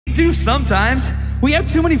do sometimes. We have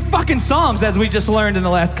too many fucking songs, as we just learned in the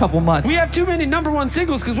last couple months. We have too many #1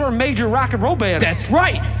 singles because we're a major rock and roll band. That's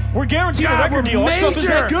right. We're guaranteed a record deal. Our stuff is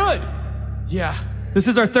that good. Yeah. This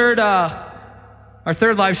is our third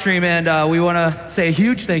live stream, and we want to say a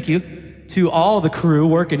huge thank you to all the crew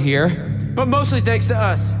working here. But mostly thanks to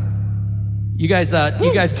us. You guys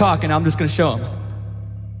talk, and I'm just gonna show them.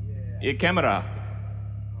 Yeah, camera.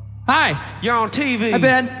 Hi. You're on TV. Hi,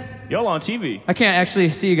 Ben. Y'all on TV. I can't actually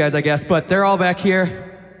see you guys, I guess, but they're all back here.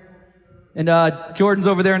 And Jordan's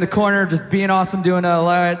over there in the corner, just being awesome, doing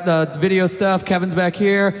video stuff. Kevin's back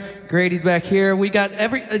here. Grady's back here. We got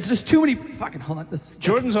it's just too many fucking, hold on.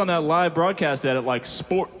 Jordan's on that live broadcast at it like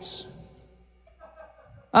sports.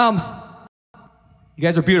 You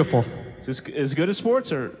guys are beautiful. Is this as good as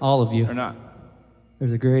sports or? All of you. Or not?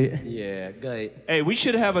 There's a great. Yeah, great. Hey, we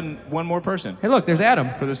should have one more person. Hey, look, there's Adam.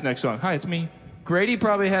 For this next song. Hi, it's me. Grady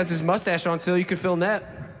probably has his mustache on still. You could film that.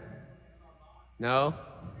 No?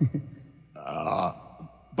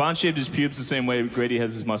 Bond shaved his pubes the same way Grady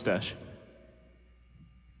has his mustache.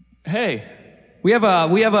 Hey. We have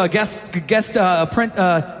a guest print.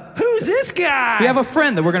 Who's this guy? We have a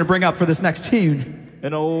friend that we're going to bring up for this next tune.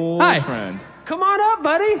 An old friend. Come on up,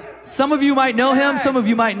 buddy. Some of you might know him, some of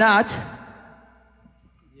you might not.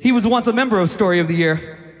 He was once a member of Story of the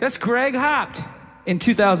Year. That's Greg Hopt. In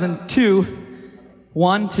 2002,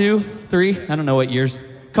 1, 2, 3, I don't know what years.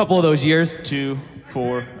 A couple of those years. 2,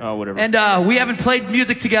 4, whatever. And we haven't played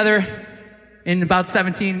music together in about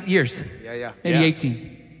 17 years. Yeah. Maybe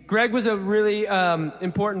 18. Greg was a really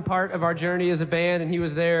important part of our journey as a band, and he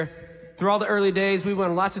was there through all the early days. We went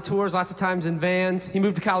on lots of tours, lots of times in vans. He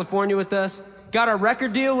moved to California with us, got our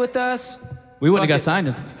record deal with us. We wouldn't have got signed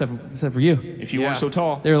except for you. If you weren't so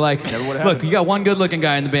tall. They were like, look, you got one good-looking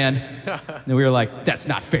guy in the band. And we were like, that's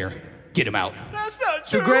not fair. Get him out. That's not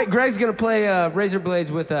true. So Greg's going to play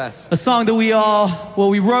Razorblades with us. A song that we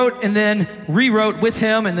wrote and then rewrote with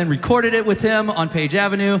him and then recorded it with him on Page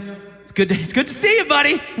Avenue. It's good to see you,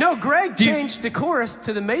 buddy. No, Greg changed the chorus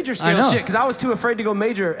to the major scale shit because I was too afraid to go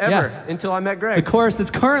major ever until I met Greg. The chorus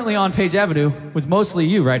that's currently on Page Avenue was mostly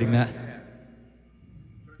you writing that.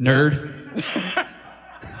 Nerd.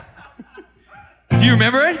 Do you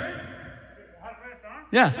remember it?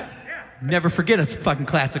 Yeah. Never forget a fucking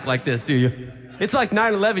classic like this, do you? It's like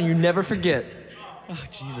 9/11, you never forget. Oh,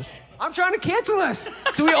 Jesus. I'm trying to cancel us,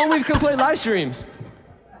 so we only can play live streams.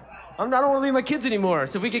 I don't want to leave my kids anymore,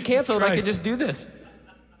 so if we get canceled, I could just do this.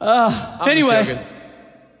 Anyway,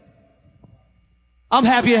 I'm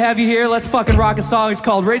happy to have you here. Let's fucking rock a song. It's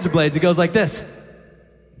called Razorblades. It goes like this.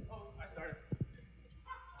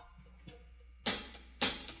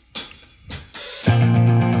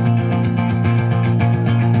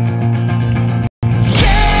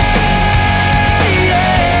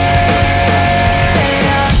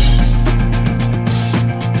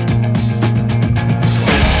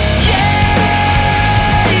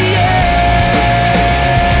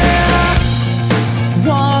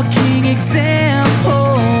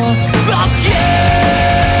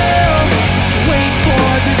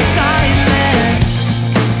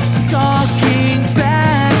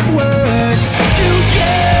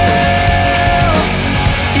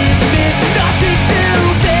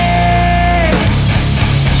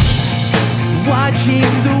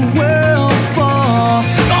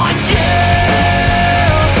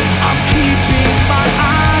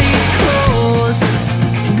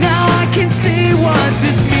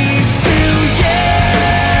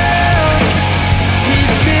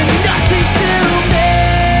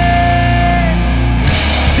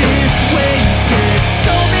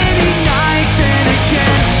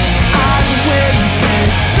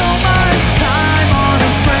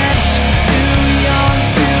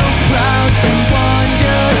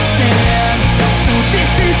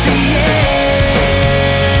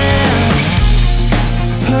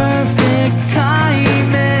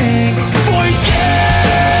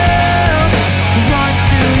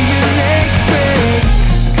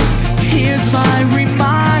 My